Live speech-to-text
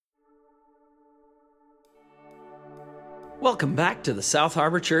Welcome back to the South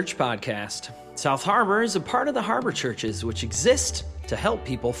Harbor Church Podcast. South Harbor is a part of the Harbor Churches, which exist to help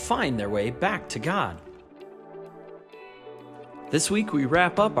people find their way back to God. This week, we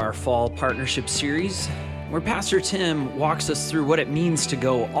wrap up our Fall Partnership Series, where Pastor Tim walks us through what it means to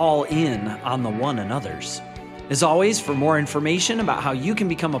go all in on the one another's. As always, for more information about how you can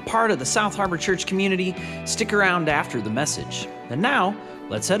become a part of the South Harbor Church community, stick around after the message. And now,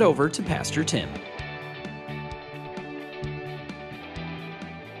 let's head over to Pastor Tim.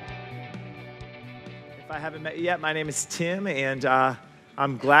 If I haven't met you yet, my name is Tim, and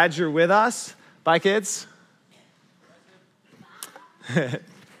I'm glad you're with us. Bye, kids.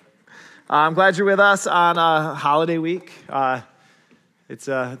 I'm glad you're with us on a holiday week. It's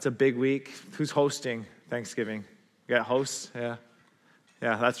a big week. Who's hosting Thanksgiving? You got hosts? Yeah,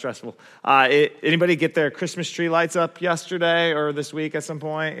 that's stressful. Anybody get their Christmas tree lights up yesterday or this week at some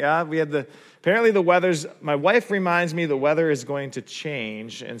point? Yeah, we had apparently the weather's, my wife reminds me the weather is going to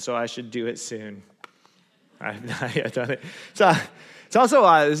change, and so I should do it soon. I've not yet done it. So it's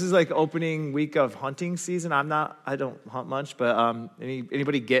also, this is like opening week of hunting season. I don't hunt much, but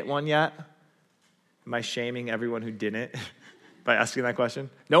anybody get one yet? Am I shaming everyone who didn't by asking that question?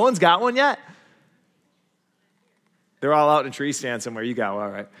 No one's got one yet? They're all out in a tree stand somewhere. You got one,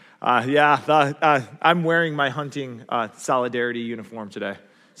 all right. I'm wearing my hunting solidarity uniform today.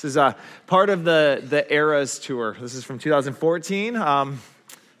 This is part of the Eras tour. This is from 2014.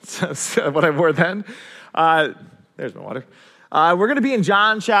 What I wore then. There's my water. We're going to be in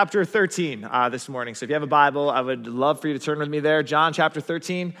John chapter 13 this morning. So if you have a Bible, I would love for you to turn with me there. John chapter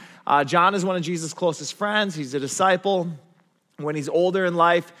 13. John is one of Jesus' closest friends. He's a disciple. When he's older in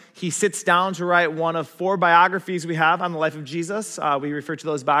life, he sits down to write one of 4 biographies we have on the life of Jesus. We refer to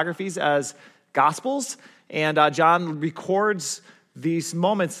those biographies as Gospels. And John records these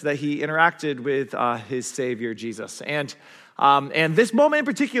moments that he interacted with his Savior, Jesus. And this moment in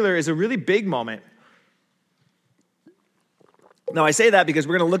particular is a really big moment. Now, I say that because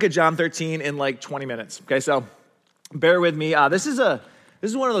we're going to look at John 13 in like 20 minutes. Okay, so bear with me. This is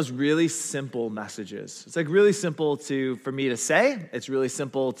one of those really simple messages. It's like really simple for me to say. It's really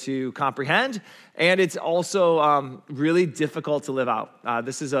simple to comprehend, and it's also really difficult to live out.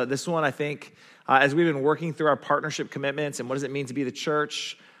 This one I think as we've been working through our partnership commitments and what does it mean to be the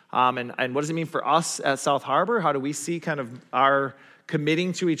church, and what does it mean for us at South Harbor? How do we see kind of our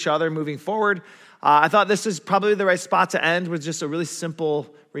committing to each other moving forward? I thought this is probably the right spot to end with just a really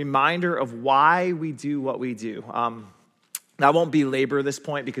simple reminder of why we do what we do. Now, I won't belabor this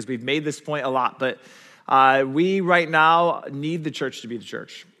point because we've made this point a lot, but we right now need the church to be the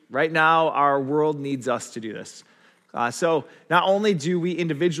church. Right now, our world needs us to do this. So not only do we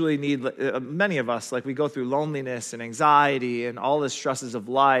individually need, many of us, like we go through loneliness and anxiety and all the stresses of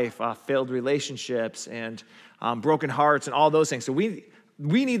life, failed relationships and broken hearts and all those things. So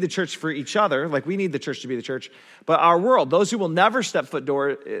we need the church for each other, like we need the church to be the church. But our world, those who will never step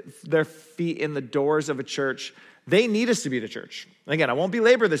their feet in the doors of a church, they need us to be the church. Again, I won't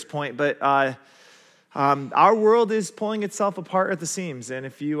belabor this point, but our world is pulling itself apart at the seams. And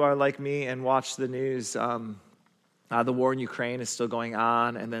if you are like me and watch the news, the war in Ukraine is still going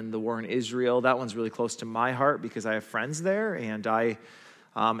on, and then the war in Israel, that one's really close to my heart because I have friends there, and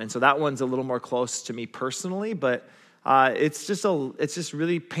so that one's a little more close to me personally, but it's just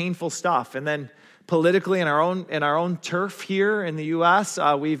really painful stuff. And then politically in our own turf here in the U.S.,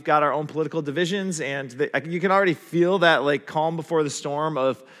 we've got our own political divisions, and you can already feel that like calm before the storm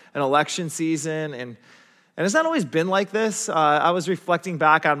of an election season. And it's not always been like this. I was reflecting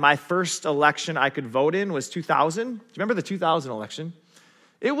back on my first election I could vote in was 2000. Do you remember the 2000 election?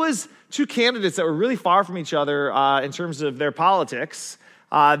 It was 2 candidates that were really far from each other in terms of their politics.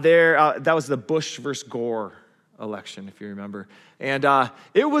 That was the Bush versus Gore election, if you remember. And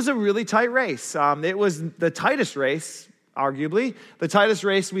it was a really tight race. It was the tightest race, arguably, the tightest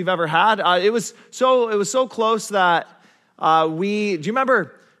race we've ever had. It was so close that do you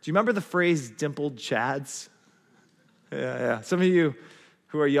remember the phrase dimpled chads? Yeah. Some of you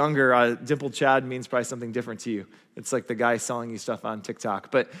who are younger, dimpled chad means probably something different to you. It's like the guy selling you stuff on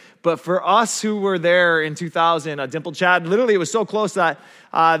TikTok. But for us who were there in 2000, dimpled chad, literally it was so close that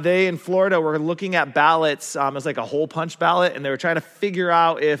they in Florida were looking at ballots. It was like a hole punch ballot, and they were trying to figure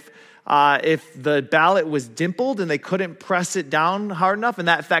out if the ballot was dimpled and they couldn't press it down hard enough, and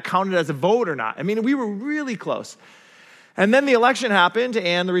if that counted as a vote or not. I mean, we were really close. And then the election happened,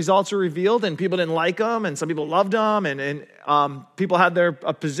 and the results were revealed, and people didn't like them, and some people loved them, and people had their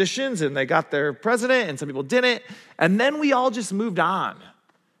positions, and they got their president, and some people didn't. And then we all just moved on.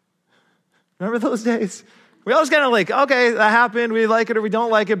 Remember those days? We all just kind of like, okay, that happened, we like it or we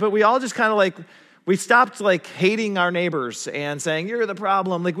don't like it, but we all just kind of like, We stopped like hating our neighbors and saying, you're the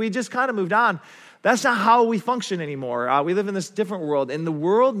problem. Like we just kind of moved on. That's not how we function anymore. We live in this different world, and the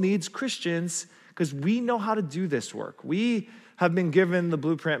world needs Christians because we know how to do this work. We have been given the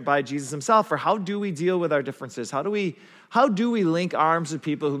blueprint by Jesus himself for how do we deal with our differences? How do we link arms with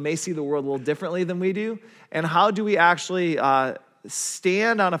people who may see the world a little differently than we do? And how do we actually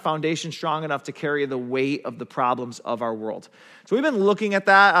stand on a foundation strong enough to carry the weight of the problems of our world? So we've been looking at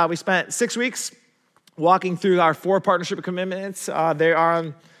that. We spent 6 weeks walking through our 4 partnership commitments. They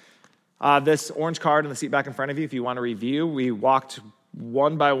are on this orange card in the seat back in front of you if you want to review. We walked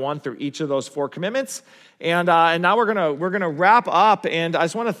one by one through each of those 4 commitments. And now we're gonna wrap up, and I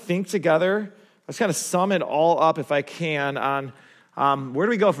just want to think together. Let's kind of sum it all up if I can on where do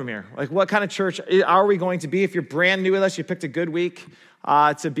we go from here? Like what kind of church are we going to be? If you're brand new with us, you picked a good week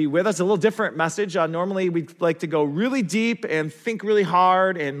to be with us. A little different message. Normally we'd like to go really deep and think really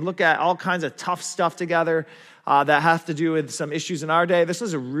hard and look at all kinds of tough stuff together that have to do with some issues in our day. This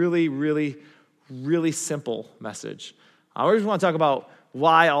is a really, really, really simple message. We just want to talk about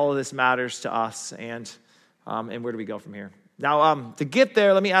why all of this matters to us and where do we go from here. Now, to get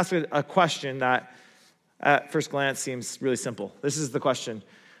there, let me ask a question that at first glance seems really simple. This is the question.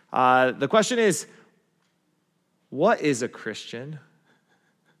 The question is, what is a Christian?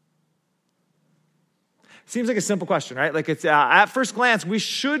 Seems like a simple question, right? Like it's at first glance, we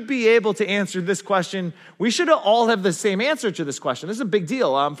should be able to answer this question. We should all have the same answer to this question. This is a big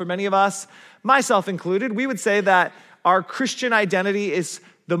deal. For many of us, myself included, we would say that our Christian identity is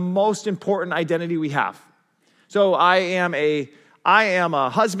the most important identity we have. So I am a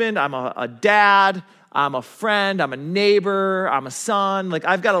husband, I'm a dad, I'm a friend, I'm a neighbor, I'm a son. Like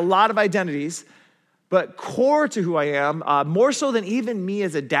I've got a lot of identities, but core to who I am, more so than even me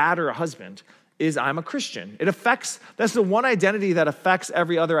as a dad or a husband, is I'm a Christian. That's the one identity that affects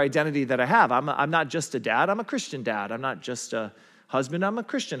every other identity that I have. I'm not just a dad, I'm a Christian dad. I'm not just a husband, I'm a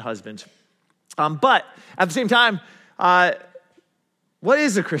Christian husband. But at the same time, what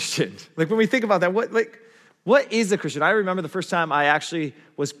is a Christian? Like when we think about that, what is a Christian? I remember the first time I actually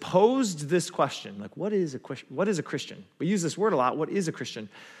was posed this question, like what is a Christian? We use this word a lot. What is a Christian?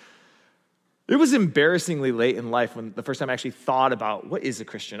 It was embarrassingly late in life when the first time I actually thought about what is a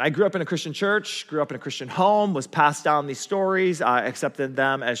Christian. I grew up in a Christian church, grew up in a Christian home, was passed down these stories, accepted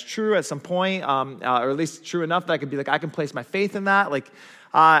them as true at some point, or at least true enough that I could be like, I can place my faith in that. Like,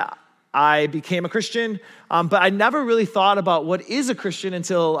 I became a Christian, but I never really thought about what is a Christian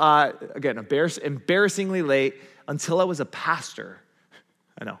until, again, embarrassingly late, until I was a pastor.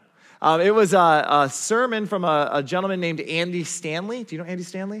 I know. It was a sermon from a gentleman named Andy Stanley. Do you know Andy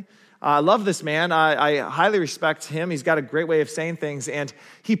Stanley? I love this man. I highly respect him. He's got a great way of saying things. And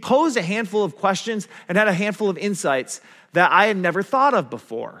he posed a handful of questions and had a handful of insights that I had never thought of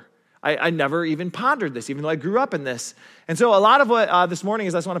before. I never even pondered this, even though I grew up in this. And so a lot of what this morning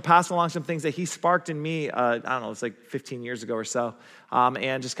is I just want to pass along some things that he sparked in me, I don't know, it's like 15 years ago or so,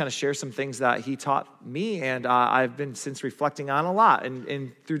 and just kind of share some things that he taught me, and I've been since reflecting on a lot,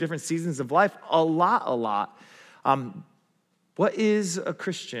 and through different seasons of life, a lot. What is a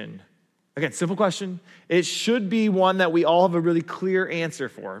Christian? Again, simple question. It should be one that we all have a really clear answer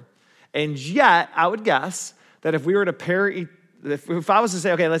for. And yet, I would guess that if we were to if I was to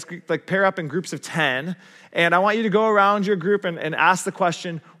say, okay, let's like pair up in groups of 10, and I want you to go around your group and ask the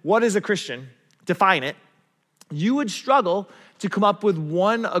question, what is a Christian? Define it. You would struggle to come up with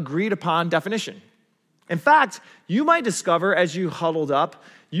one agreed upon definition. In fact, you might discover as you huddled up,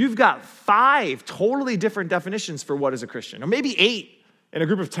 you've got 5 totally different definitions for what is a Christian, or maybe 8 in a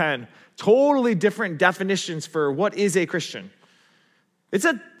group of 10, totally different definitions for what is a Christian. It's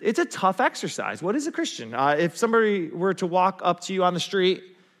a tough exercise. What is a Christian? If somebody were to walk up to you on the street,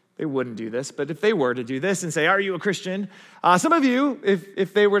 they wouldn't do this, but if they were to do this and say, are you a Christian? Some of you,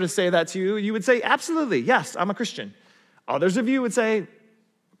 if they were to say that to you, you would say, absolutely, yes, I'm a Christian. Others of you would say,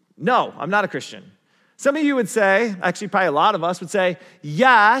 no, I'm not a Christian. Some of you would say, actually probably a lot of us would say,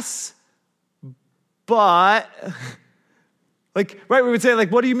 yes, but... Right? We would say,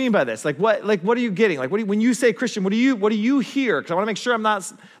 what do you mean by this? What are you getting? When you say Christian, what do you hear? Because I want to make sure I'm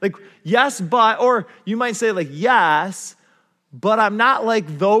not yes, but, or you might say yes, but I'm not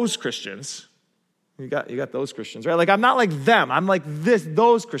like those Christians. You got those Christians, right? I'm not like them. I'm like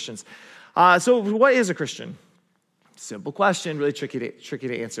those Christians. So what is a Christian? Simple question, really tricky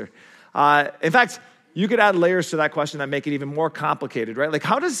to answer. In fact, you could add layers to that question that make it even more complicated, right?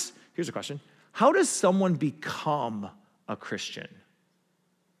 Here's a question. How does someone become a Christian?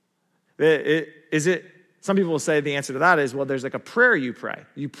 Is it Some people will say the answer to that is, well, there's like a prayer you pray.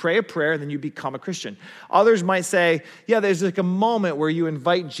 You pray a prayer and then you become a Christian. Others might say, yeah, there's like a moment where you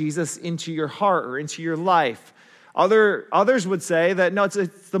invite Jesus into your heart or into your life. Others would say that, no, it's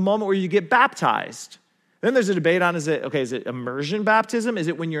the moment where you get baptized. Then there's a debate on, is it immersion baptism? Is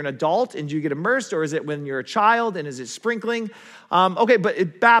it when you're an adult and you get immersed, or is it when you're a child and is it sprinkling?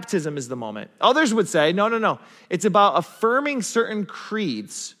 But baptism is the moment. Others would say, no. It's about affirming certain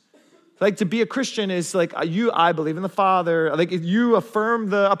creeds. Like to be a Christian is like I believe in the Father. Like if you affirm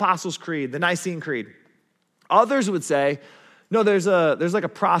the Apostles' Creed, the Nicene Creed. Others would say, no, there's like a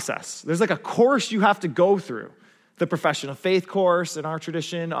process. There's like a course you have to go through. The profession of faith course in our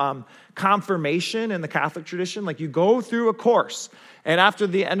tradition, confirmation in the Catholic tradition. Like you go through a course, and after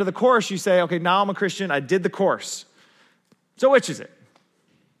the end of the course, you say, okay, now I'm a Christian. I did the course. So which is it?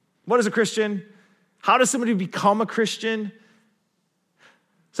 What is a Christian? How does somebody become a Christian?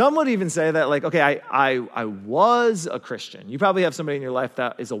 Some would even say that, like, okay, I was a Christian. You probably have somebody in your life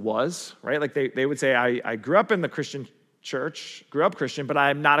that is a was, right? Like they would say, I grew up in the Christian church, grew up Christian, but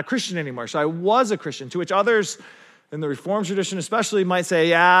I'm not a Christian anymore. So I was a Christian, to which others in the Reformed tradition especially might say,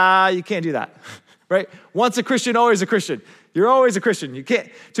 yeah, you can't do that, right? Once a Christian, always a Christian. You're always a Christian. You can't.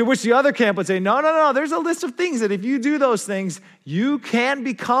 To which the other camp would say, no. There's a list of things that if you do those things, you can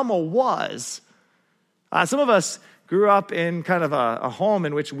become a was. Some of us grew up in kind of a home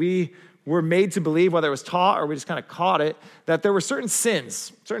in which we were made to believe, whether it was taught or we just kind of caught it, that there were certain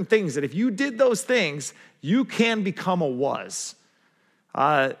sins, certain things that if you did those things, you can become a was.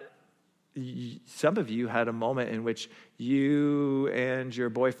 Some of you had a moment in which you and your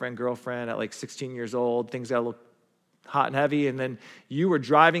boyfriend, girlfriend at like 16 years old, things got a little hot and heavy, and then you were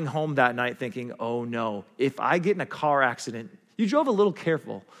driving home that night thinking, oh no, if I get in a car accident, you drove a little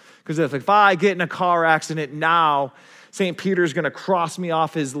careful. Because if I get in a car accident now, St. Peter's going to cross me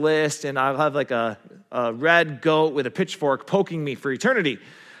off his list, and I'll have like a red goat with a pitchfork poking me for eternity.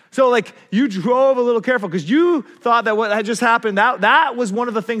 So like you drove a little careful because you thought that what had just happened, that was one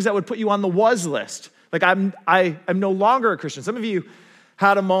of the things that would put you on the was list. Like I'm no longer a Christian. Some of you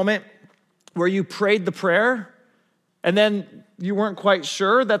had a moment where you prayed the prayer, and then you weren't quite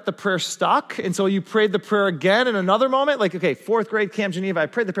sure that the prayer stuck, and so you prayed the prayer again in another moment. Like, okay, 4th grade, Camp Geneva, I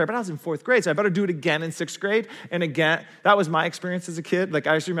prayed the prayer, but I was in 4th grade, so I better do it again in 6th grade. And again, that was my experience as a kid. Like,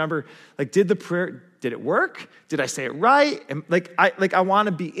 I just remember, like, did it work? Did I say it right? And I want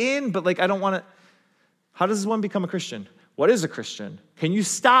to be in, but like, I don't want to. How does one become a Christian? What is a Christian? Can you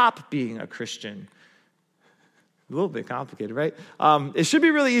stop being a Christian? A little bit complicated, right? It should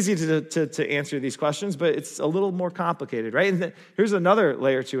be really easy to answer these questions, but it's a little more complicated, right? And here's another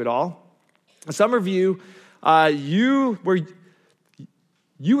layer to it all. Some of you, you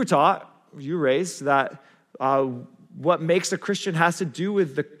were taught, you were raised that what makes a Christian has to do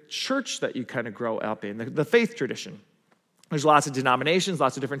with the church that you kind of grow up in, the faith tradition. There's lots of denominations,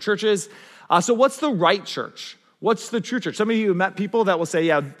 lots of different churches. So what's the right church? What's the true church? Some of you have met people that will say,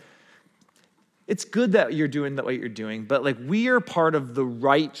 yeah, it's good that you're doing what you're doing, but like we are part of the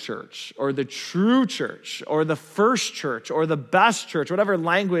right church or the true church or the first church or the best church, whatever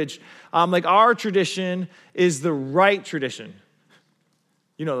language. Like our tradition is the right tradition.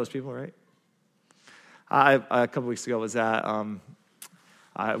 You know those people, right? A couple weeks ago was at,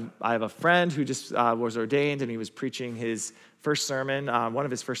 I have a friend who just was ordained, and he was preaching his first sermon, one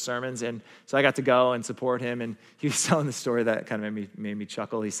of his first sermons, and so I got to go and support him, and he was telling the story that kind of made me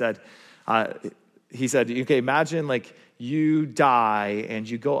chuckle. He said, okay, imagine like you die and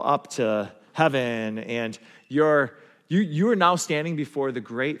you go up to heaven and you are now standing before the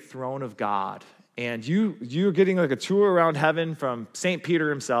great throne of God. And you're getting like a tour around heaven from St. Peter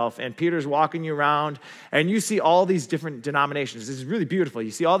himself, and Peter's walking you around, and you see all these different denominations. This is really beautiful.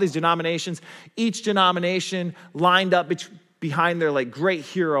 You see all these denominations, each denomination lined up behind their like great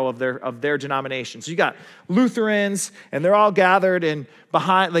hero of their denomination. So you got Lutherans, and they're all gathered, and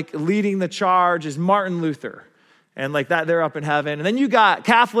behind, like leading the charge is Martin Luther. And like that, they're up in heaven. And then you got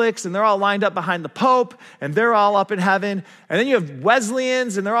Catholics, and they're all lined up behind the Pope, and they're all up in heaven. And then you have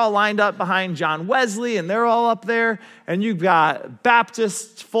Wesleyans, and they're all lined up behind John Wesley, and they're all up there. And you've got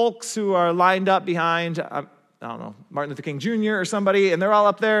Baptist folks who are lined up behind, I don't know, Martin Luther King Jr. or somebody, and they're all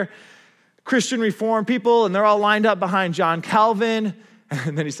up there. Christian Reformed people, and they're all lined up behind John Calvin.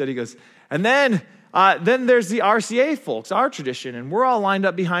 And then he goes, and then there's the RCA folks, our tradition, and we're all lined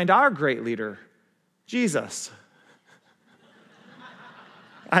up behind our great leader, Jesus.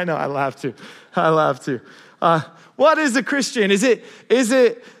 I know, I laugh too. What is a Christian?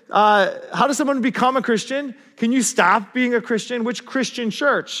 How does someone become a Christian? Can you stop being a Christian? Which Christian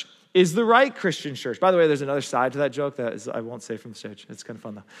church is the right Christian church? By the way, there's another side to that joke that I won't say from the stage. It's kind of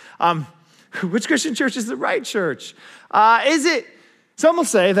fun though. Which Christian church is the right church? Some will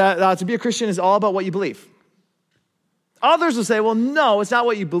say that to be a Christian is all about what you believe. Others will say, well, no, it's not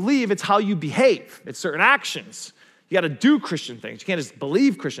what you believe, it's how you behave. It's certain actions. You got to do Christian things. You can't just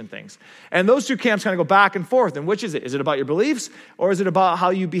believe Christian things. And those two camps kind of go back and forth. And which is it? Is it about your beliefs or is it about how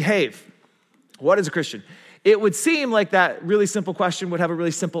you behave? What is a Christian? It would seem like that really simple question would have a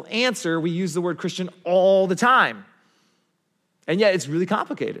really simple answer. We use the word Christian all the time. And yet it's really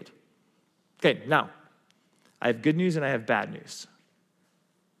complicated. Okay, now, I have good news and I have bad news.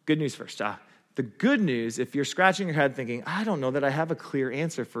 Good news first. The good news, if you're scratching your head thinking, I don't know that I have a clear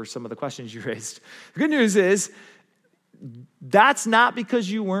answer for some of the questions you raised. The good news is that's not because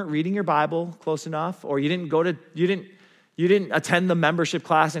you weren't reading your Bible close enough, or you didn't attend the membership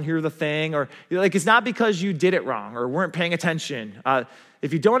class and hear the thing, or it's not because you did it wrong or weren't paying attention.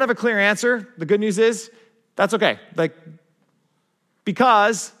 If you don't have a clear answer, the good news is that's okay.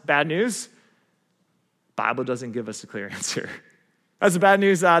 Because, bad news, Bible doesn't give us a clear answer. That's the bad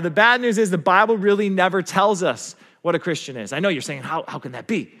news. The bad news is the Bible really never tells us what a Christian is. I know you're saying, how can that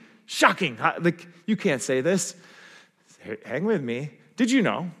be? Shocking. You can't say this. Hang with me. Did you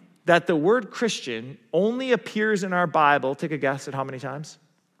know that the word Christian only appears in our Bible, take a guess at how many times?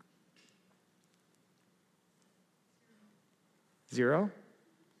 0?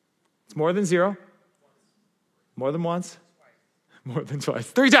 It's more than 0? More than once? More than twice.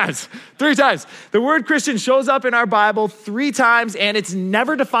 3 times. 3 times. The word Christian shows up in our Bible 3 times, and it's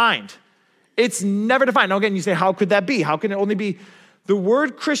never defined. It's never defined. Now, again, you say, how could that be? How can it only be? The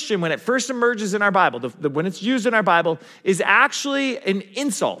word Christian, when it first emerges in our Bible, when it's used in our Bible, is actually an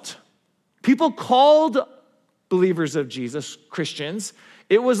insult. People called believers of Jesus Christians.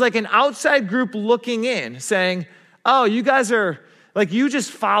 It was like an outside group looking in, saying, oh, you guys are, you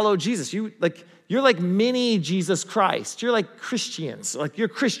just follow Jesus. You're like mini Jesus Christ. You're like Christians. You're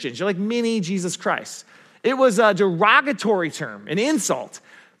Christians. You're like mini Jesus Christ. It was a derogatory term, an insult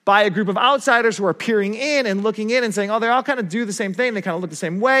by a group of outsiders who are peering in and looking in and saying, oh, they all kind of do the same thing. They kind of look the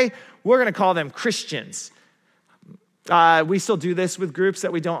same way. We're going to call them Christians. We still do this with groups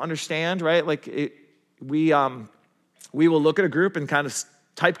that we don't understand, right? We will look at a group and kind of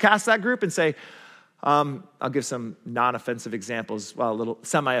typecast that group and say, I'll give some non-offensive examples, little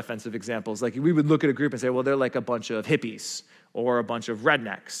semi-offensive examples. We would look at a group and say, well, they're like a bunch of hippies or a bunch of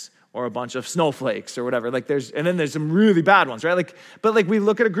rednecks or a bunch of snowflakes or whatever. And then there's some really bad ones, right? But we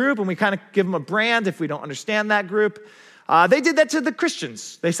look at a group and we kind of give them a brand if we don't understand that group. They did that to the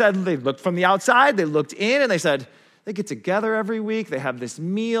Christians. They said they looked from the outside, they looked in, and they said, they get together every week, they have this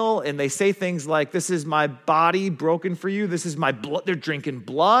meal, and they say things like, this is my body broken for you, this is my blood. They're drinking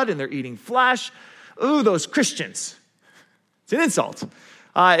blood and they're eating flesh. Ooh, those Christians. It's an insult.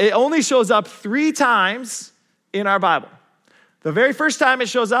 It only shows up 3 times in our Bible. The very first time it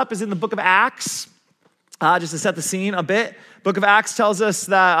shows up is in the book of Acts. Just to set the scene a bit, book of Acts tells us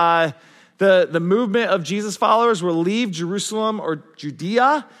that the movement of Jesus followers will leave Jerusalem or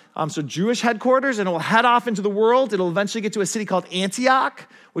Judea, so Jewish headquarters, and it will head off into the world. It'll eventually get to a city called Antioch,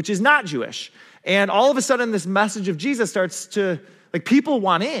 which is not Jewish. And all of a sudden, this message of Jesus starts to, people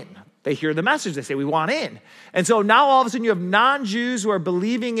want in. They hear the message, they say, we want in. And so now all of a sudden you have non-Jews who are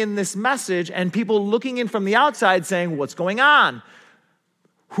believing in this message and people looking in from the outside saying, what's going on?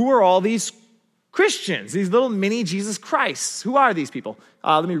 Who are all these Christians, these little mini Jesus Christs? Who are these people?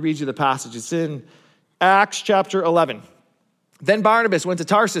 Let me read you the passage. It's in Acts chapter 11. Then Barnabas went to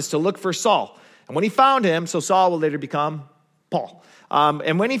Tarsus to look for Saul. And when he found him, so Saul will later become Paul.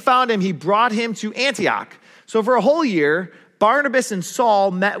 And when he found him, he brought him to Antioch. So for a whole year, Barnabas and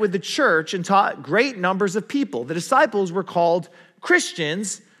Saul met with the church and taught great numbers of people. The disciples were called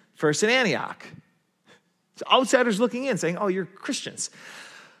Christians first in Antioch. So outsiders looking in saying, oh, you're Christians.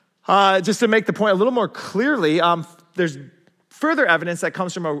 Just to make the point a little more clearly, there's further evidence that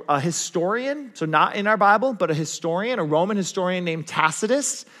comes from a historian, so not in our Bible, but a historian, a Roman historian named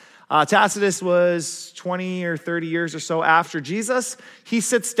Tacitus. Tacitus was 20 or 30 years or so after Jesus. He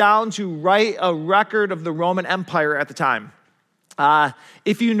sits down to write a record of the Roman Empire at the time.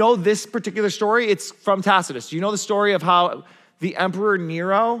 If you know this particular story, it's from Tacitus. Do you know the story of how the Emperor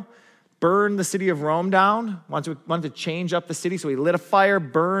Nero burned the city of Rome down, wanted to change up the city, so he lit a fire,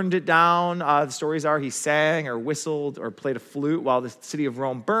 burned it down. The stories are he sang or whistled or played a flute while the city of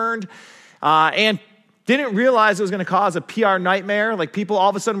Rome burned, and didn't realize it was going to cause a PR nightmare. People all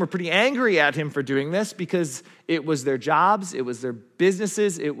of a sudden were pretty angry at him for doing this because it was their jobs, it was their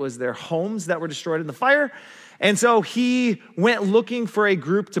businesses, it was their homes that were destroyed in the fire. And so he went looking for a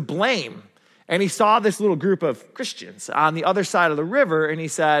group to blame. And he saw this little group of Christians on the other side of the river, and he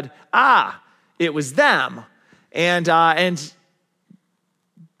said, it was them. And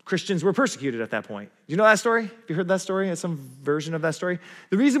Christians were persecuted at that point. Do you know that story? Have you heard that story? Some version of that story?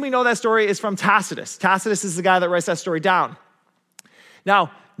 The reason we know that story is from Tacitus. Tacitus is the guy that writes that story down.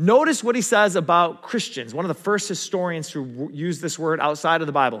 Now, notice what he says about Christians, one of the first historians to use this word outside of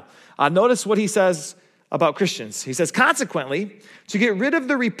the Bible. Notice what he says about Christians. He says, consequently, to get rid of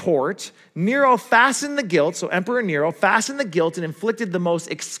the report, Nero fastened the guilt, so Emperor Nero fastened the guilt and inflicted the most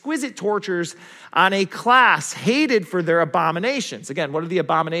exquisite tortures on a class hated for their abominations. Again, what are the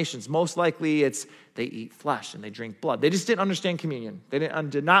abominations? Most likely it's they eat flesh and they drink blood. They just didn't understand communion. They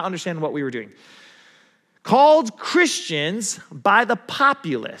did not understand what we were doing. Called Christians by the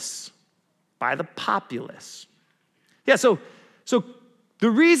populace. By the populace. Yeah, so the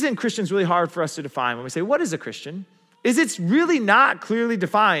reason Christian's really hard for us to define when we say, what is a Christian? Is it's really not clearly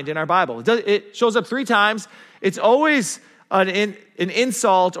defined in our Bible. It shows up 3 times. It's always an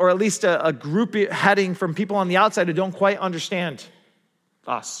insult or at least a group heading from people on the outside who don't quite understand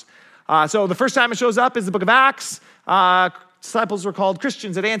us. So the first time it shows up is the book of Acts. Disciples were called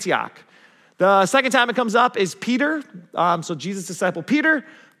Christians at Antioch. The second time it comes up is Peter. So Jesus' disciple Peter.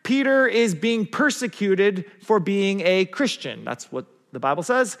 Peter is being persecuted for being a Christian. That's what the Bible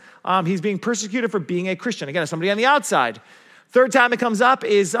says. He's being persecuted for being a Christian. Again, somebody on the outside. Third time it comes up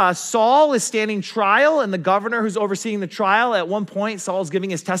is Saul is standing trial, and the governor who's overseeing the trial, at one point, Saul's giving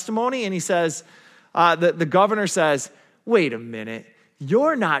his testimony, and he says, the governor says, wait a minute,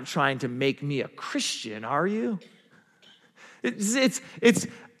 you're not trying to make me a Christian, are you? It's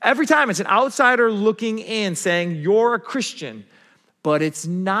every time it's an outsider looking in saying, you're a Christian, but it's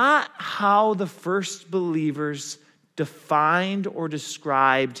not how the first believers defined or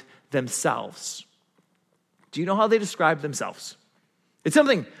described themselves. Do you know how they described themselves? It's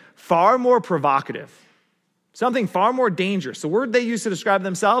something far more provocative, something far more dangerous. The word they use to describe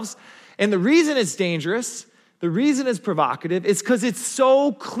themselves, and the reason it's dangerous, the reason it's provocative, is because it's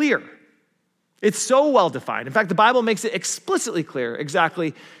so clear. It's so well defined. In fact, the Bible makes it explicitly clear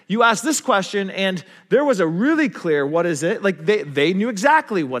exactly. You ask this question, and there was a really clear, what is it? Like they knew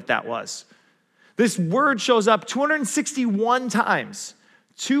exactly what that was. This word shows up 261 times.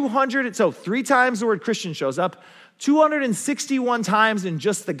 3 times the word Christian shows up, 261 times in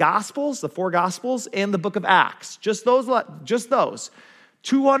just the Gospels, the 4 Gospels, and the book of Acts. Just those.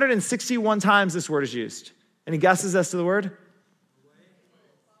 261 times this word is used. Any guesses as to the word?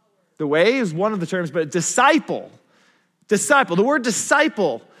 The way is one of the terms, but disciple. Disciple. The word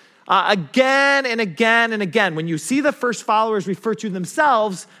disciple, again and again and again. When you see the first followers refer to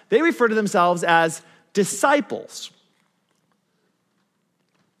themselves, they refer to themselves as disciples.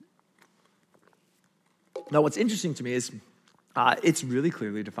 Now, what's interesting to me is it's really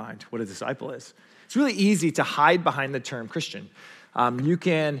clearly defined what a disciple is. It's really easy to hide behind the term Christian. You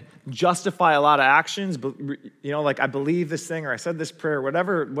can justify a lot of actions, but like I believe this thing or I said this prayer,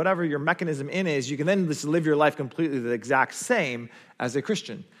 whatever your mechanism in is, you can then just live your life completely the exact same as a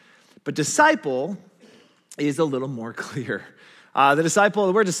Christian. But disciple is a little more clear.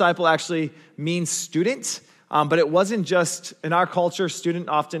 The word disciple actually means student. But it wasn't just, in our culture, student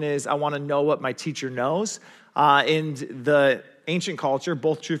often is, I want to know what my teacher knows. In the ancient culture,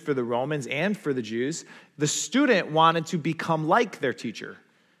 both true for the Romans and for the Jews, the student wanted to become like their teacher.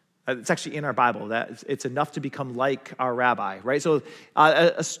 It's actually in our Bible that it's enough to become like our rabbi, right? So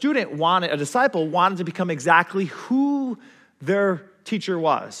a disciple wanted to become exactly who their teacher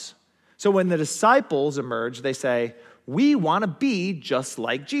was. So when the disciples emerge, they say, we want to be just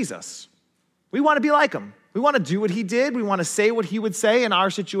like Jesus. We want to be like him. We want to do what he did. We want to say what he would say in our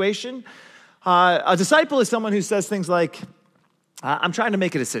situation. A disciple is someone who says things like, I'm trying to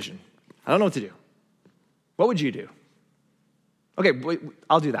make a decision. I don't know what to do. What would you do? Okay,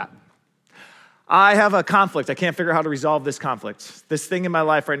 I'll do that. I have a conflict. I can't figure out how to resolve this conflict. This thing in my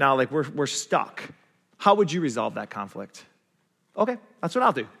life right now, like we're stuck. How would you resolve that conflict? Okay, that's what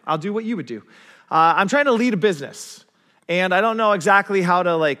I'll do. I'll do what you would do. I'm trying to lead a business, and I don't know exactly how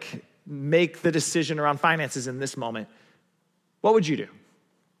to make the decision around finances in this moment. What would you do?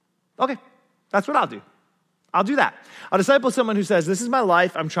 Okay, that's what I'll do. I'll do that. A disciple is someone who says, this is my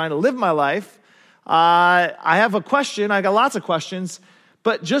life. I'm trying to live my life. I have a question. I got lots of questions,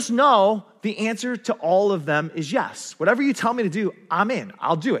 but just know the answer to all of them is yes. Whatever you tell me to do, I'm in.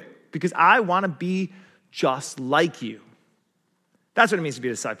 I'll do it because I want to be just like you. That's what it means to be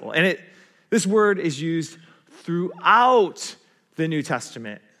a disciple. And this word is used throughout the New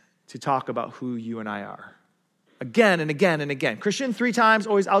Testament to talk about who you and I are. Again and again and again. Christian 3 times,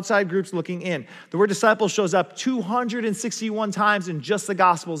 always outside groups looking in. The word disciple shows up 261 times in just the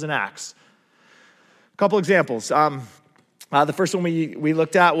Gospels and Acts. A couple examples. The first one we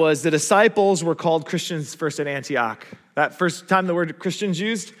looked at was the disciples were called Christians first at Antioch. That first time the word Christians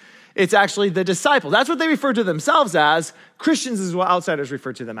used, it's actually the disciples. That's what they refer to themselves as. Christians is what outsiders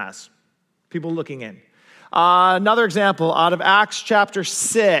refer to them as, people looking in. Another example out of Acts chapter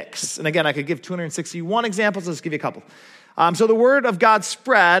 6. And again, I could give 261 examples. Let's give you a couple. So the word of God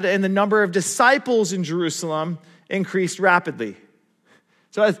spread, and the number of disciples in Jerusalem increased rapidly.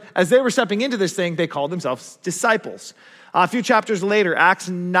 So as they were stepping into this thing, they called themselves disciples. A few chapters later, Acts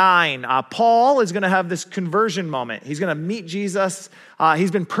 9, Paul is going to have this conversion moment. He's going to meet Jesus.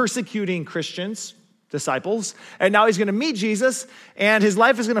 He's been persecuting Christians, disciples, and now he's going to meet Jesus, and his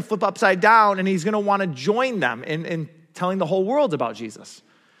life is going to flip upside down, and he's going to want to join them in telling the whole world about Jesus.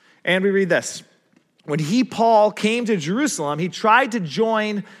 And we read this. When Paul, came to Jerusalem, he tried to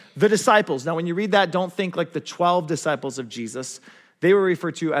join the disciples. Now, when you read that, don't think like the 12 disciples of Jesus. They were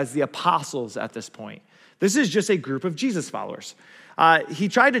referred to as the apostles at this point. This is just a group of Jesus followers. He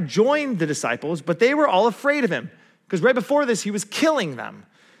tried to join the disciples, but they were all afraid of him because right before this, he was killing them,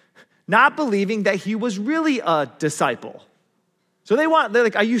 not believing that he was really a disciple. So they're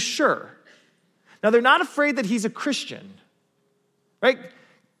like, are you sure? Now, they're not afraid that he's a Christian, right?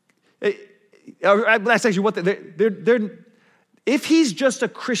 That's actually what they're if he's just a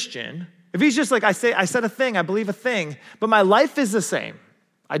Christian, if he's just like, I said a thing, I believe a thing, but my life is the same.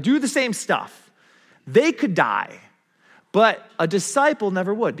 I do the same stuff. They could die, but a disciple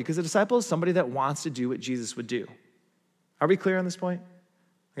never would, because a disciple is somebody that wants to do what Jesus would do. Are we clear on this point?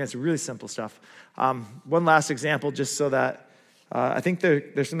 Again, it's really simple stuff. One last example, just so that I think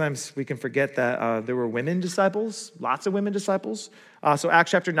there's sometimes we can forget that there were women disciples, lots of women disciples. So Acts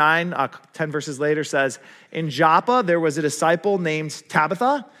chapter 9, 10 verses later says, in Joppa there was a disciple named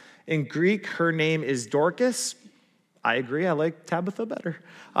Tabitha. In Greek, her name is Dorcas. I agree, I like Tabitha better.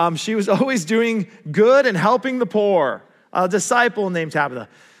 She was always doing good and helping the poor. A disciple named Tabitha.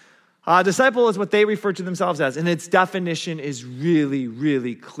 A disciple is what they refer to themselves as, and its definition is really,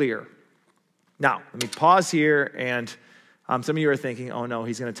 really clear. Now, let me pause here, and some of you are thinking, oh no,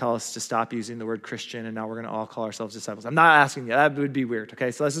 he's going to tell us to stop using the word Christian, and now we're going to all call ourselves disciples. I'm not asking you. That would be weird, okay?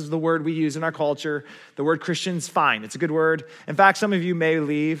 So this is the word we use in our culture. The word Christian's fine. It's a good word. In fact, some of you may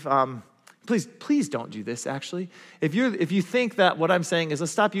leave. Please don't do this, actually. If you think that what I'm saying is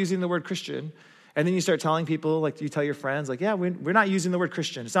let's stop using the word Christian, and then you start telling people, like you tell your friends, like, yeah, we're not using the word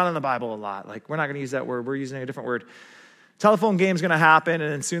Christian. It's not in the Bible a lot. Like, we're not going to use that word. We're using a different word. Telephone game's going to happen,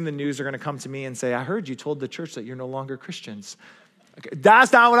 and then soon the news are going to come to me and say, I heard you told the church that you're no longer Christians. Okay,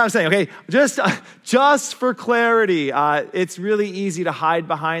 that's not what I'm saying, okay? Just for clarity, it's really easy to hide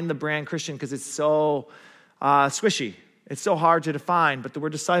behind the brand Christian because it's so squishy. It's so hard to define, but the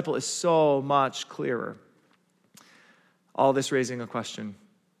word disciple is so much clearer. All this raising a question.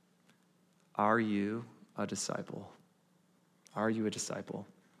 Are you a disciple? Are you a disciple?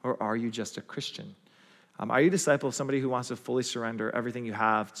 Or are you just a Christian? Are you a disciple of somebody who wants to fully surrender everything you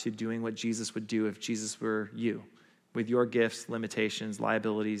have to doing what Jesus would do if Jesus were you? With your gifts, limitations,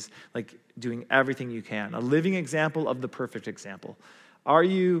 liabilities, like doing everything you can. A living example of the perfect example. Are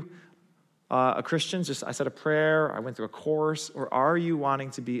you a Christian? I said a prayer, I went through a course, or are you wanting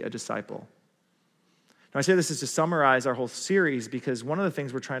to be a disciple? Now, I say this is to summarize our whole series because one of the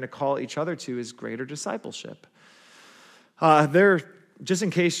things we're trying to call each other to is greater discipleship. Just in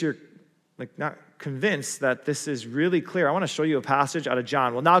case you're like not convinced that this is really clear, I want to show you a passage out of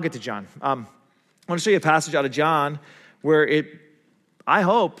John. Well, now I'll get to John. I want to show you a passage out of John where I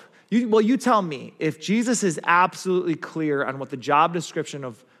hope, you tell me if Jesus is absolutely clear on what the job description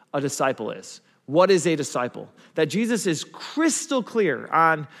of a disciple is. What is a disciple? That Jesus is crystal clear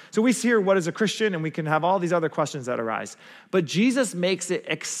on, so we hear what is a Christian and we can have all these other questions that arise. But Jesus makes it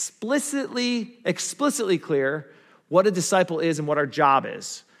explicitly clear what a disciple is and what our job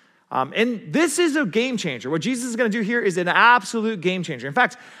is. And this is a game changer. What Jesus is going to do here is an absolute game changer. In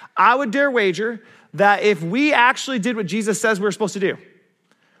fact, I would dare wager that if we actually did what Jesus says we're supposed to do,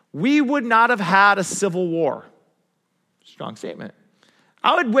 we would not have had a civil war. Strong statement.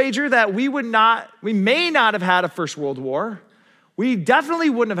 I would wager that we may not have had a First World War. We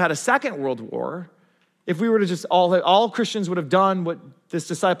definitely wouldn't have had a Second World War if we were to just all Christians would have done what this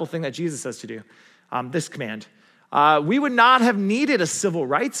disciple thing that Jesus says to do, this command. We would not have needed a civil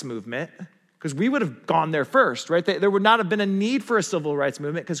rights movement because we would have gone there first, right? There would not have been a need for a civil rights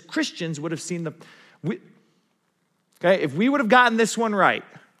movement because Christians would have seen if we would have gotten this one right,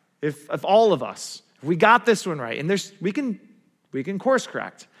 if all of us, if we got this one right, and we can course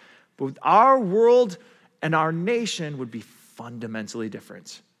correct, but our world and our nation would be fundamentally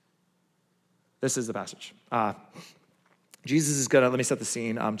different. This is the passage. Jesus is let me set the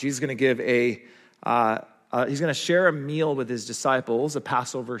scene. Jesus is going to give a He's going to share a meal with his disciples, a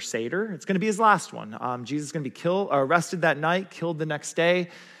Passover Seder. It's going to be his last one. Jesus is going to be arrested that night, killed the next day.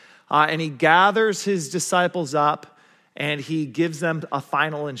 And he gathers his disciples up and he gives them a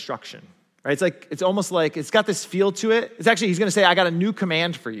final instruction. Right? It's almost like it's got this feel to it. It's actually, he's going to say, I got a new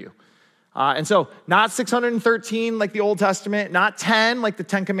command for you. And so not 613 like the Old Testament, not 10 like the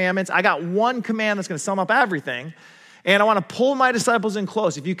 10 Commandments. I got one command that's going to sum up everything. And I want to pull my disciples in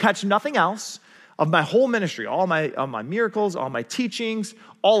close. If you catch nothing else of my whole ministry, all my miracles, all my teachings,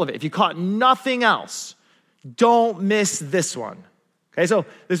 all of it, if you caught nothing else, don't miss this one. Okay, so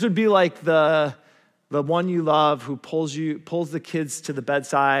this would be like the one you love who pulls the kids to the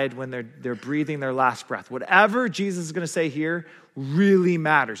bedside when they're breathing their last breath. Whatever Jesus is going to say here really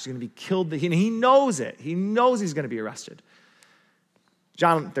matters. He's going to be killed. And he knows it. He knows he's going to be arrested.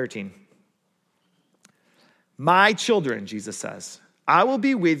 John 13. My children, Jesus says, I will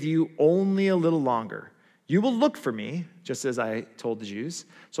be with you only a little longer. You will look for me, just as I told the Jews.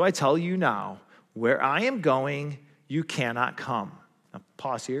 So I tell you now, where I am going, you cannot come. Now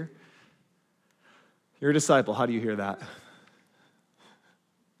pause here. You're a disciple. How do you hear that?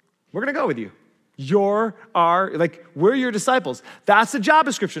 We're going to go with you. We're your disciples. That's the job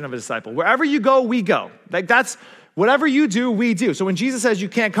description of a disciple. Wherever you go, we go. That's whatever you do, we do. So when Jesus says you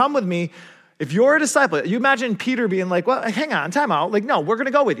can't come with me, if you're a disciple, you imagine Peter being like, well, hang on, time out. No, we're going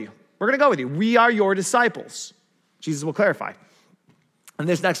to go with you. We're going to go with you. We are your disciples. Jesus will clarify. And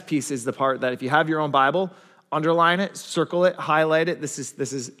this next piece is the part that if you have your own Bible, underline it, circle it, highlight it. This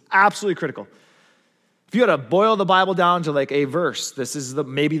is absolutely critical. If you had to boil the Bible down to like a verse, this is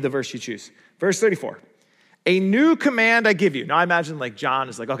maybe the verse you choose. Verse 34. A new command I give you. Now I imagine like John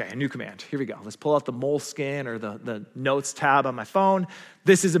is like, okay, a new command. Here we go. Let's pull out the Moleskine or the notes tab on my phone.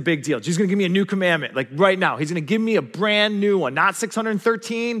 This is a big deal. Jesus is going to give me a new commandment. Like right now, he's going to give me a brand new one. Not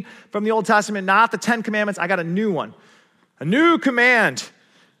 613 from the Old Testament, not the 10 commandments. I got a new one. A new command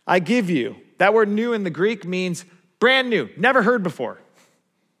I give you. That word new in the Greek means brand new, never heard before.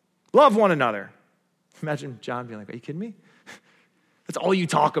 Love one another. Imagine John being like, are you kidding me? That's all you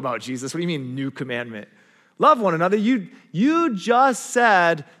talk about, Jesus. What do you mean new commandment? Love one another. You just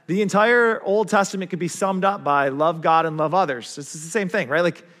said the entire Old Testament could be summed up by love God and love others. This is the same thing, right?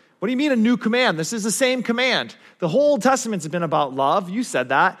 Like, what do you mean a new command? This is the same command. The whole Old Testament's been about love. You said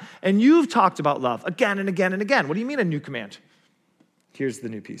that. And you've talked about love again and again and again. What do you mean a new command? Here's the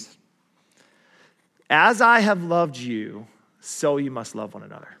new piece. As I have loved you, so you must love one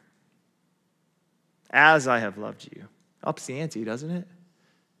another. As I have loved you. Ups the ante, doesn't it?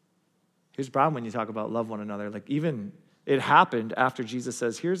 Here's the problem when you talk about love one another. Like even it happened after Jesus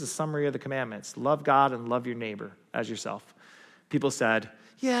says, here's a summary of the commandments. Love God and love your neighbor as yourself. People said,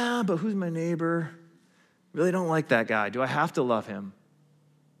 yeah, but who's my neighbor? Really don't like that guy. Do I have to love him?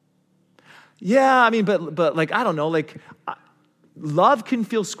 Yeah, I mean, but like, I don't know, like love can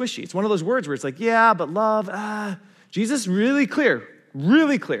feel squishy. It's one of those words where it's like, yeah, but love, Jesus, really clear.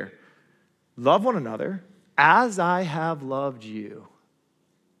 Love one another as I have loved you.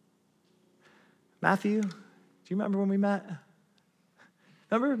 Matthew, do you remember when we met?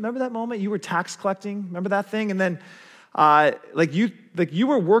 Remember that moment? You were tax collecting. Remember that thing? And then, you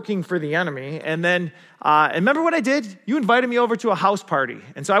were working for the enemy. And then, and remember what I did? You invited me over to a house party.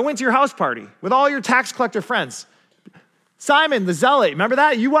 And so I went to your house party with all your tax collector friends. Simon, the zealot, remember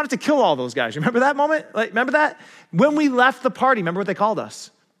that? You wanted to kill all those guys. Remember that moment? Remember that? When we left the party, remember what they called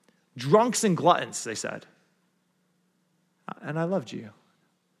us? Drunks and gluttons, they said. And I loved you.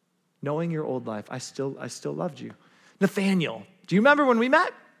 Knowing your old life, I still loved you. Nathaniel, do you remember when we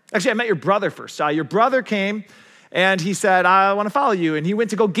met? Actually, I met your brother first. Your brother came and he said, I want to follow you. And he went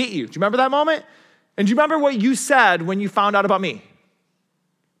to go get you. Do you remember that moment? And do you remember what you said when you found out about me?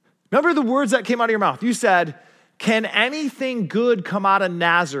 Remember the words that came out of your mouth? You said, can anything good come out of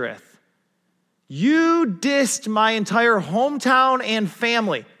Nazareth? You dissed my entire hometown and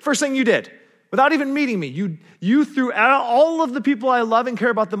family. First thing you did, without even meeting me, you threw all of the people I love and care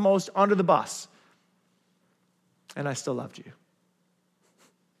about the most under the bus. And I still loved you.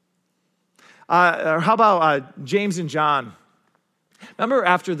 Or how about James and John? Remember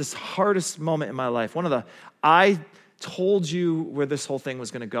after this hardest moment in my life, I told you where this whole thing was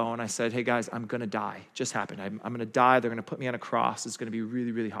going to go, and I said, hey guys, I'm going to die. It just happened. I'm going to die. They're going to put me on a cross. It's going to be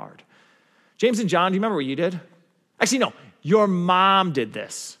really, really hard. James and John, do you remember what you did? Actually, no, your mom did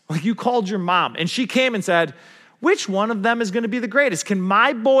this. Like you called your mom, and she came and said, which one of them is going to be the greatest? Can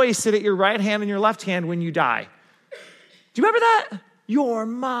my boy sit at your right hand and your left hand when you die? Do you remember that? Your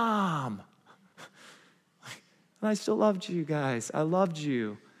mom. And I still loved you guys. I loved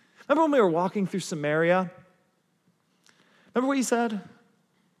you. Remember when we were walking through Samaria? Remember what you said?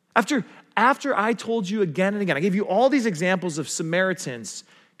 After after I told you again and again, I gave you all these examples of Samaritans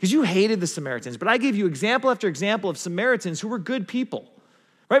because you hated the Samaritans, but I gave you example after example of Samaritans who were good people.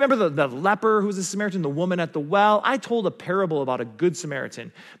 Right? Remember the leper who was a Samaritan, the woman at the well? I told a parable about a good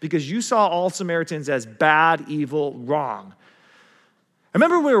Samaritan because you saw all Samaritans as bad, evil, wrong.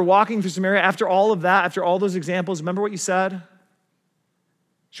 Remember when we were walking through Samaria, after all of that, after all those examples, remember what you said?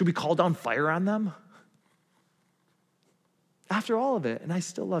 Should we call down fire on them? After all of it, and I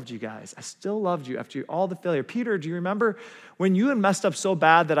still loved you guys. I still loved you after all the failure. Peter, do you remember when you had messed up so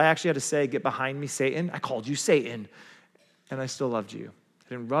bad that I actually had to say, get behind me, Satan? I called you Satan, and I still loved you.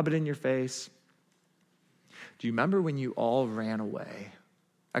 I didn't rub it in your face. Do you remember when you all ran away?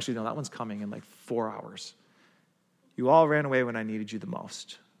 Actually, no, that one's coming in like 4 hours. You all ran away when I needed you the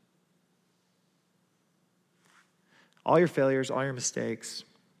most. All your failures, all your mistakes,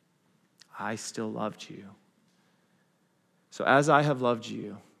 I still loved you. So as I have loved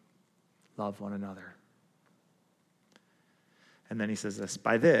you, love one another. And then he says this,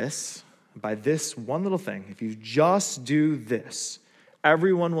 by this one little thing, if you just do this,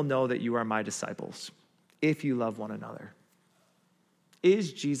 everyone will know that you are my disciples, if you love one another.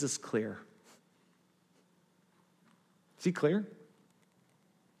 Is Jesus clear? Is he clear?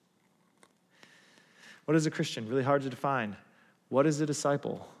 What is a Christian? Really hard to define. What is a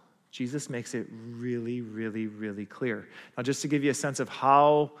disciple? Jesus makes it really, really, really clear. Now, just to give you a sense of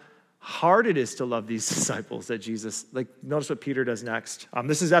how hard it is to love these disciples that Jesus, notice what Peter does next.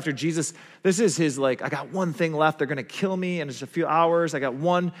 This is after Jesus, this is his, I got one thing left. They're going to kill me in just a few hours. I got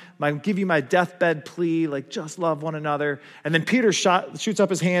give you my deathbed plea, just love one another. And then Peter shoots up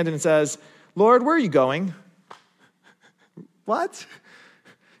his hand and says, Lord, where are you going? What?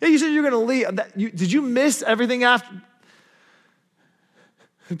 Yeah, you said you're going to leave. Did you miss everything after?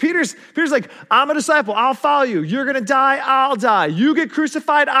 Peter's like, I'm a disciple. I'll follow you. You're going to die. I'll die. You get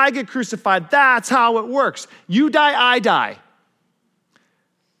crucified. I get crucified. That's how it works. You die. I die.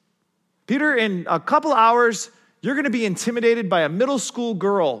 Peter, in a couple hours, you're going to be intimidated by a middle school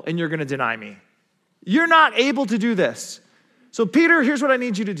girl and you're going to deny me. You're not able to do this. So Peter, here's what I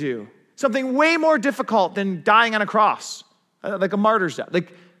need you to do. Something way more difficult than dying on a cross, like a martyr's death.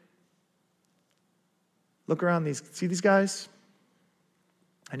 Look around see these guys?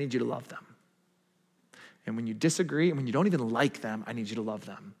 I need you to love them. And when you disagree, and when you don't even like them, I need you to love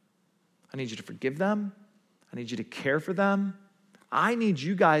them. I need you to forgive them. I need you to care for them. I need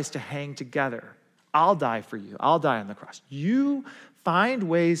you guys to hang together. I'll die for you. I'll die on the cross. You find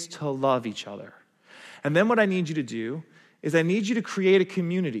ways to love each other. And then what I need you to do is I need you to create a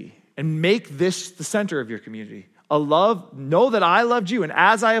community and make this the center of your community. Know that I loved you, and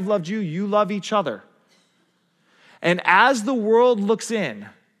as I have loved you, you love each other. And as the world looks in,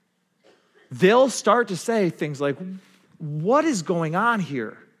 they'll start to say things like, what is going on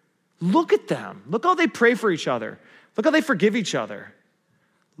here? Look at them. Look how they pray for each other. Look how they forgive each other.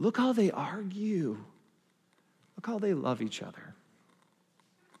 Look how they argue. Look how they love each other.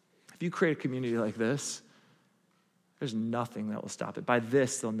 If you create a community like this, there's nothing that will stop it. By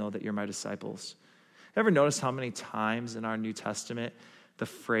this, they'll know that you're my disciples. Ever notice how many times in our New Testament the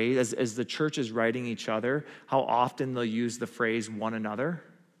phrase, as the church is writing each other, how often they'll use the phrase one another?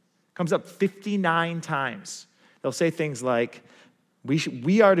 It comes up 59 times. They'll say things like,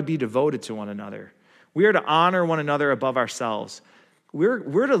 we are to be devoted to one another. We are to honor one another above ourselves.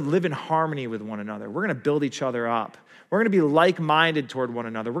 We're to live in harmony with one another. We're going to build each other up. We're going to be like-minded toward one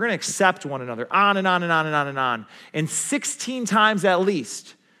another. We're going to accept one another, on and on and on and on and on. And 16 times at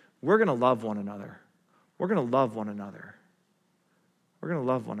least, we're going to love one another. We're going to love one another. We're going to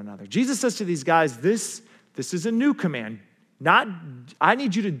love one another. Jesus says to these guys, this is a new command. I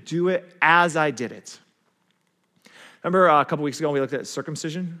need you to do it as I did it. Remember a couple weeks ago we looked at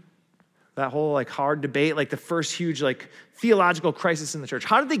circumcision? That whole hard debate, the first huge theological crisis in the church.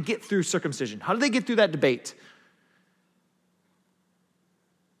 How did they get through circumcision? How did they get through that debate?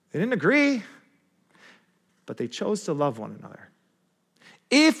 They didn't agree, but they chose to love one another.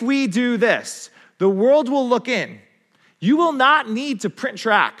 If we do this, the world will look in. You will not need to print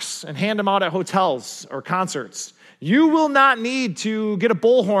tracts and hand them out at hotels or concerts. You will not need to get a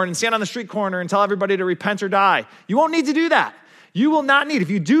bullhorn and stand on the street corner and tell everybody to repent or die. You won't need to do that. You will not need, if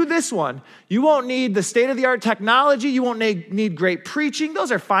you do this one, you won't need the state-of-the-art technology. You won't need great preaching.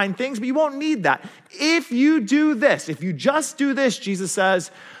 Those are fine things, but you won't need that. If you do this, if you just do this, Jesus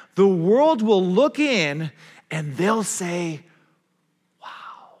says, the world will look in and they'll say,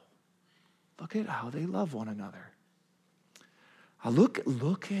 wow, look at how they love one another. Look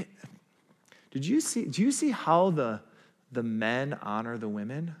at, do you see how the men honor the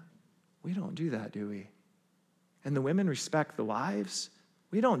women? We don't do that, do we? And the women respect the wives.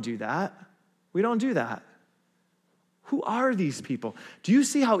 We don't do that. We don't do that. Who are these people? Do you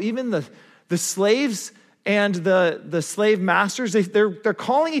see how even the slaves and the slave masters, they're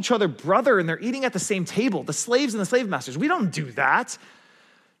calling each other brother and they're eating at the same table, the slaves and the slave masters. We don't do that.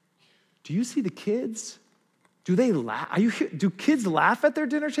 Do you see the kids? Do they laugh? Do kids laugh at their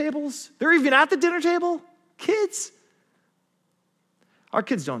dinner tables? They're even at the dinner table? Kids? Our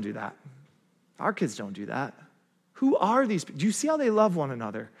kids don't do that. Our kids don't do that. Who are these people? Do you see how they love one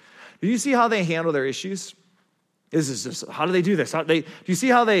another? Do you see how they handle their issues? How do they do this? Do you see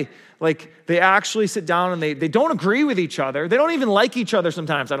how they actually sit down and they don't agree with each other? They don't even like each other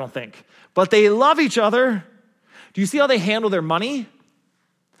sometimes, I don't think. But they love each other. Do you see how they handle their money?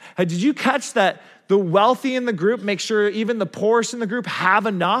 Did you catch that the wealthy in the group make sure even the poorest in the group have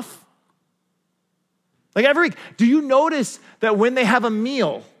enough? Like every week, do you notice that when they have a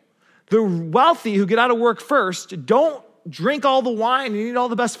meal, the wealthy who get out of work first don't drink all the wine and eat all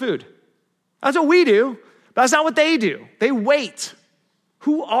the best food? That's what we do. But that's not what they do. They wait.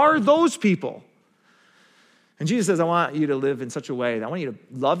 Who are those people? And Jesus says, I want you to live in such a way that I want you to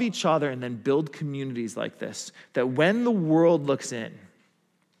love each other and then build communities like this, that when the world looks in,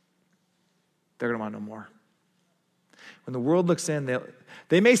 they're going to want to know more. When the world looks in,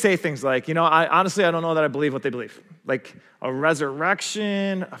 they may say things like, I don't know that I believe what they believe. Like a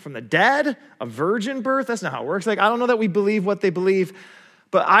resurrection from the dead, a virgin birth. That's not how it works. Like, I don't know that we believe what they believe,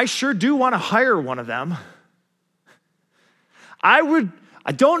 but I sure do want to hire one of them. I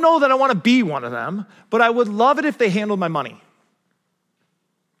don't know that I want to be one of them, but I would love it if they handled my money.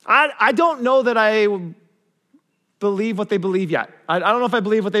 I don't know that I believe what they believe yet. I don't know if I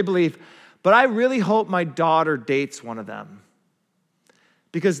believe what they believe, but I really hope my daughter dates one of them.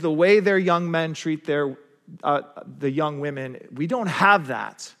 Because the way their young men treat the young women, we don't have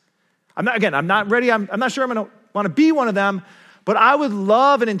that. I'm not ready. I'm not sure I'm going to want to be one of them, but I would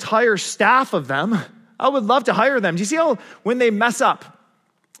love an entire staff of them. I would love to hire them. Do you see how when they mess up,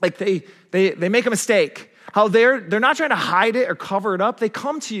 like they make a mistake, how they're not trying to hide it or cover it up. They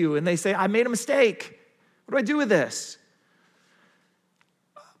come to you and they say, I made a mistake. What do I do with this?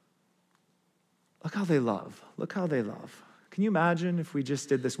 Look how they love. Look how they love. Can you imagine if we just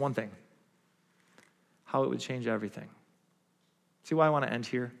did this one thing? How it would change everything. See why I want to end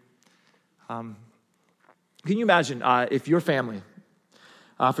here? Can you imagine if your family,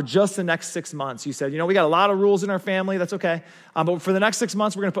 for just the next 6 months, you said, we got a lot of rules in our family, that's okay. But for the next 6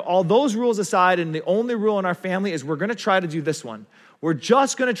 months, we're going to put all those rules aside, and the only rule in our family is we're going to try to do this one. We're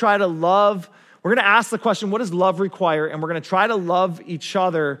just going to try to love. We're going to ask the question, what does love require? And we're going to try to love each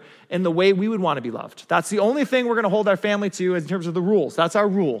other in the way we would want to be loved. That's the only thing we're going to hold our family to in terms of the rules. That's our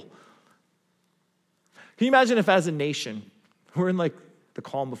rule. Can you imagine if as a nation, we're in the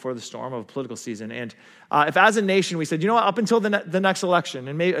calm before the storm of a political season, and if as a nation we said, up until the next election,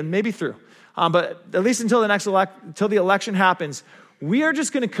 and maybe through, but at least until the election happens, we are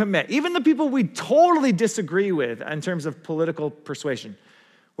just going to commit, even the people we totally disagree with in terms of political persuasion,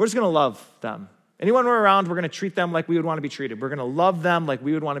 we're just going to love them. Anyone we're around, we're going to treat them like we would want to be treated. We're going to love them like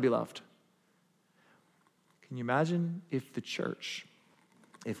we would want to be loved. Can you imagine if the church,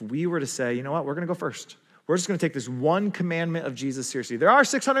 if we were to say, we're going to go first. We're just going to take this one commandment of Jesus seriously. There are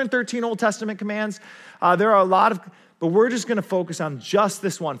 613 Old Testament commands. There are a lot of, but we're just going to focus on just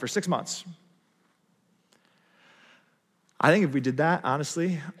this one for 6 months. I think if we did that,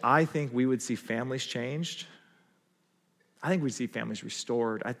 honestly, I think we would see families changed. I think we'd see families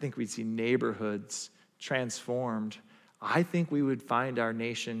restored. I think we'd see neighborhoods transformed. I think we would find our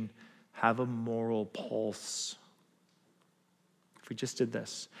nation have a moral pulse. If we just did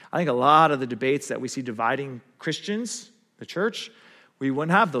this. I think a lot of the debates that we see dividing Christians, the church, we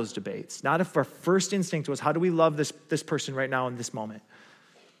wouldn't have those debates. Not if our first instinct was, how do we love this person right now in this moment?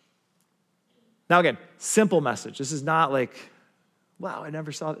 Now again, simple message. This is not like, wow, I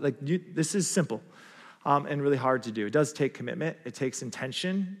never saw it. This is simple. And really hard to do. It does take commitment. It takes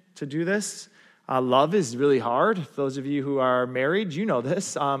intention to do this. Love is really hard. For those of you who are married, you know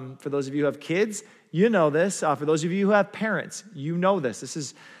this. For those of you who have kids, you know this. For those of you who have parents, you know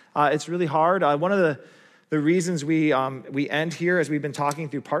this. It's really hard. One of the reasons we end here as we've been talking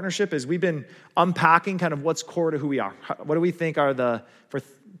through partnership is we've been unpacking kind of what's core to who we are. What do we think are the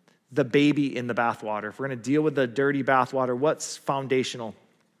baby in the bathwater? If we're going to deal with the dirty bathwater, what's foundational?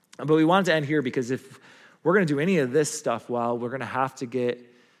 But we wanted to end here because if we're going to do any of this stuff well, we're going to have to get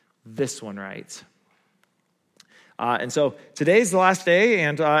this one right. And so today's the last day,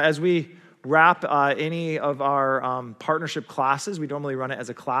 and as we wrap any of our partnership classes, we normally run it as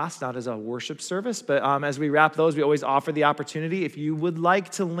a class, not as a worship service, but as we wrap those, we always offer the opportunity, if you would like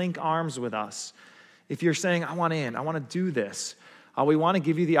to link arms with us, if you're saying, I want to do this, we want to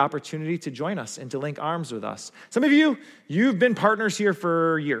give you the opportunity to join us and to link arms with us. Some of you, you've been partners here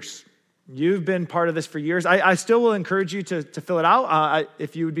for years. You've been part of this for years. I still will encourage you to fill it out.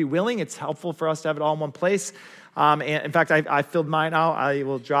 If you would be willing, it's helpful for us to have it all in one place. And in fact, I filled mine out. I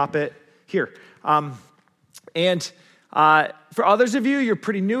will drop it here. For others of you, you're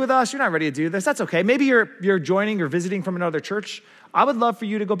pretty new with us. You're not ready to do this. That's okay. Maybe you're joining or visiting from another church. I would love for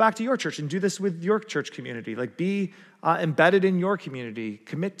you to go back to your church and do this with your church community. Like be embedded in your community.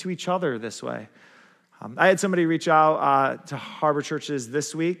 Commit to each other this way. I had somebody reach out to Harbor Churches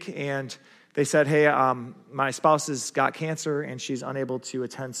this week, and they said, hey, my spouse has got cancer, and she's unable to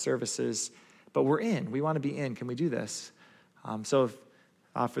attend services, but we're in. We want to be in. Can we do this?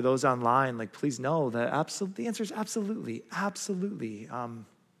 For those online, like, please know that the answer is absolutely, absolutely.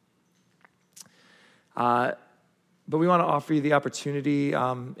 But we want to offer you the opportunity,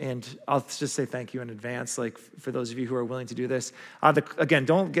 and I'll just say thank you in advance, like, for those of you who are willing to do this. Again,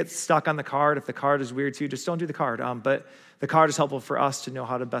 don't get stuck on the card. If the card is weird to you, just don't do the card. But the card is helpful for us to know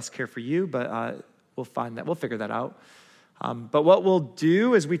how to best care for you, but we'll figure that out. But what we'll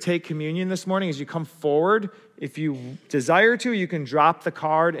do as we take communion this morning is you come forward. If you desire to, you can drop the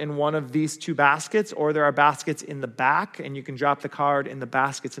card in one of these two baskets, or there are baskets in the back, and you can drop the card in the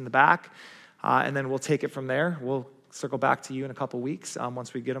baskets in the back, and then we'll take it from there. We'll circle back to you in a couple weeks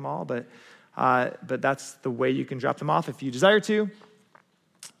once we get them all, but that's the way you can drop them off if you desire to.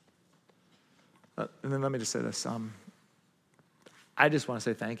 And then let me just say this. I just want to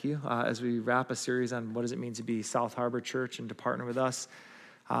say thank you as we wrap a series on what does it mean to be South Harbor Church and to partner with us.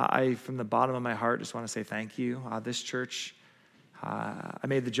 I, from the bottom of my heart, just want to say thank you. This church, I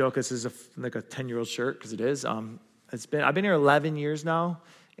made the joke this is like a 10-year-old shirt, because it is. I've been here 11 years now,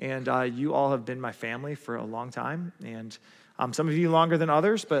 and you all have been my family for a long time. And some of you longer than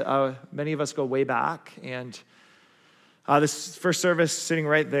others, but many of us go way back. And this first service sitting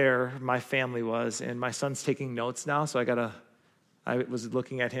right there, my family was, and my son's taking notes now, so I was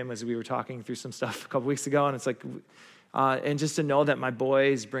looking at him as we were talking through some stuff a couple weeks ago, and it's like, and just to know that my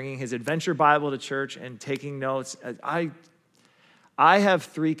boy is bringing his adventure Bible to church and taking notes. I have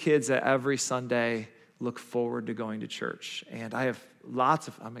 3 kids that every Sunday look forward to going to church, and I have I'm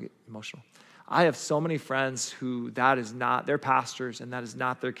going to get emotional. I have so many friends who that is not, they're pastors, and that is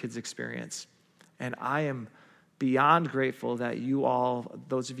not their kids' experience. And I am beyond grateful that you all,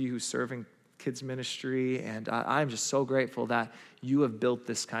 those of you who serve in kids ministry, and I'm just so grateful that you have built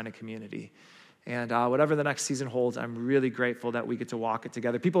this kind of community. And whatever the next season holds, I'm really grateful that we get to walk it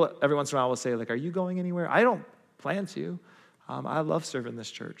together. People every once in a while will say, like, are you going anywhere? I don't plan to. I love serving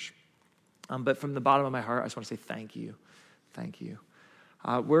this church. But from the bottom of my heart, I just want to say thank you. Thank you.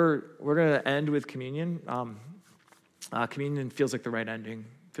 We're going to end with communion. Communion feels like the right ending.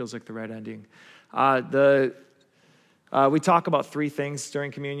 We talk about 3 things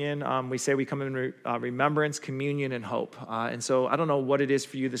during communion. We say we come in remembrance, communion, and hope. And so I don't know what it is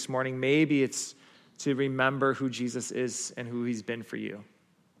for you this morning. Maybe it's to remember who Jesus is and who he's been for you.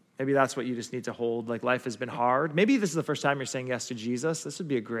 Maybe that's what you just need to hold. Like, life has been hard. Maybe this is the first time you're saying yes to Jesus. This would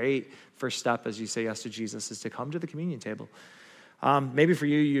be a great first step as you say yes to Jesus, is to come to the communion table. Maybe for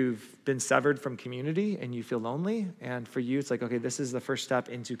you, you've been severed from community and you feel lonely. And for you, it's like, okay, this is the first step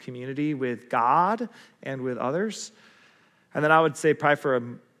into community with God and with others. And then I would say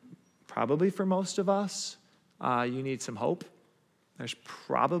probably for most of us, you need some hope. There's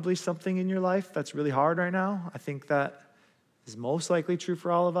probably something in your life that's really hard right now. I think that is most likely true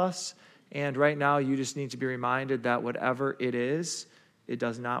for all of us. And right now, you just need to be reminded that whatever it is, it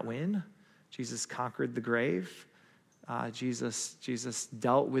does not win. Jesus conquered the grave. Jesus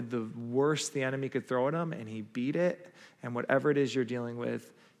dealt with the worst the enemy could throw at him, and he beat it. And whatever it is you're dealing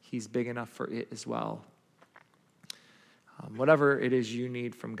with, he's big enough for it as well. Whatever it is you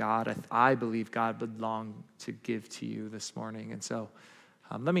need from God, I believe God would long to give to you this morning. And so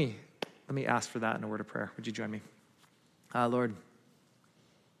let me ask for that in a word of prayer. Would you join me? Lord,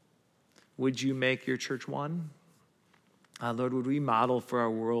 would you make your church one? Lord, would we model for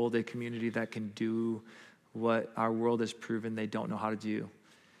our world a community that can do what our world has proven they don't know how to do?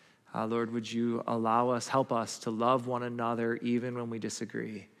 Lord, would you help us to love one another even when we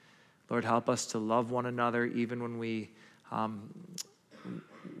disagree? Lord, help us to love one another even when we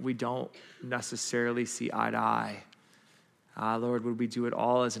don't necessarily see eye to eye. Lord, would we do it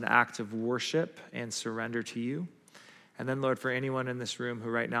all as an act of worship and surrender to you? And then, Lord, for anyone in this room who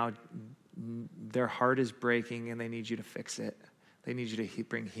right now, their heart is breaking and they need you to fix it. They need you to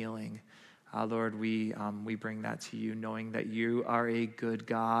bring healing. Lord, we bring that to you, knowing that you are a good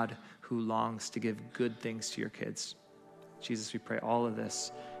God who longs to give good things to your kids. Jesus, we pray all of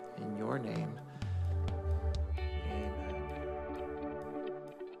this in your name. Amen.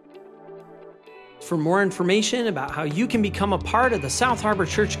 for more information about how you can become a part of the South Harbor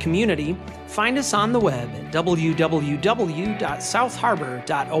Church community, find us on the web at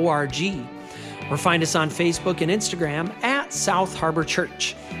www.southharbor.org. Or find us on Facebook and Instagram at South Harbor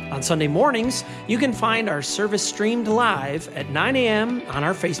Church. On Sunday mornings, you can find our service streamed live at 9 a.m. on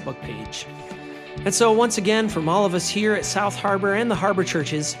our Facebook page. And so once again, from all of us here at South Harbor and the Harbor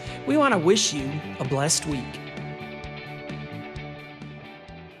Churches, we want to wish you a blessed week.